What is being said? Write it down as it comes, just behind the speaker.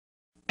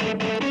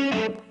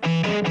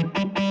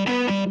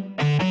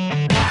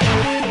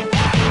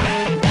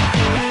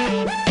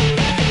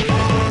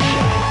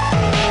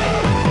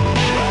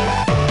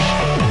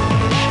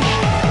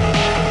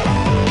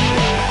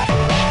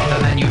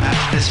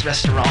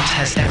restaurant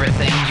has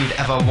everything you'd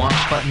ever want,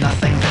 but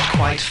nothing that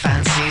quite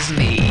fancies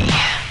me.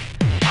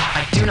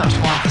 I do not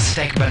want the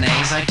steak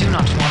béarnaise, I do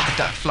not want the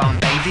duck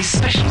flambé. These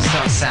specials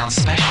don't sound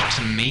special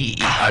to me.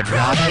 I'd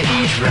rather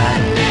eat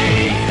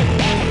Randy.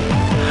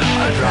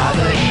 I'd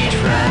rather eat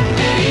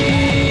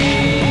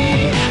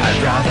Randy. I'd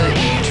rather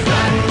eat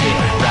Randy,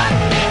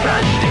 Randy,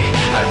 Randy.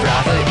 I'd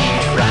rather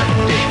eat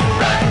Randy,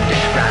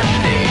 Randy,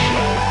 Randy.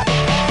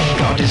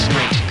 God is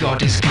great,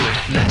 God is good,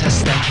 let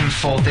us thank him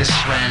for this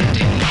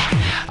Randy.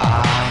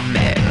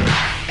 Amen.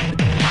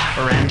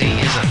 Randy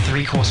is a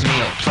 3-course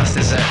meal, plus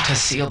dessert to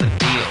seal the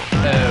deal.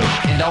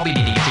 Oh, and I'll be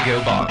needing to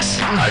go box.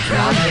 I'd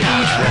rather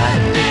eat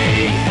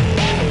Randy.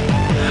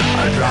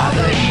 I'd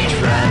rather eat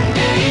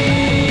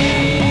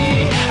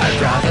Randy. I'd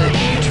rather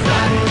eat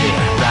Randy,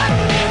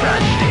 Randy,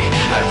 Randy.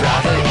 I'd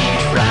rather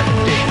eat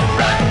Randy,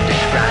 Randy,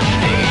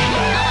 Randy.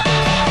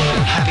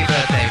 Happy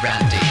birthday,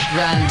 Randy.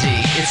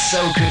 Randy, it's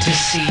so good to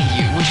see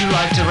you. Would you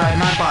like to ride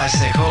my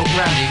bicycle?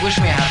 Randy, wish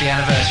me a happy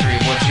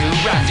anniversary, would you?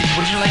 Randy,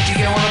 would you like to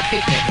go on a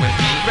picnic with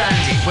me?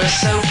 Randy, we're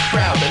so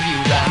proud of you,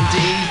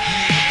 Randy.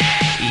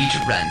 Eat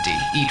Randy,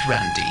 eat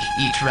Randy,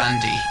 eat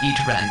Randy, eat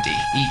Randy,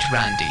 eat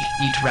Randy,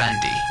 eat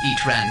Randy,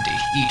 eat Randy, eat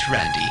Randy, eat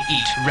Randy,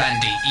 eat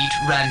Randy, eat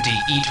Randy,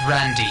 eat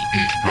Randy,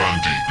 eat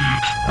Randy.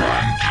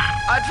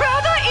 I'd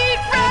rather eat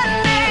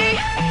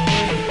Randy.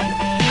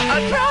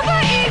 I'd rather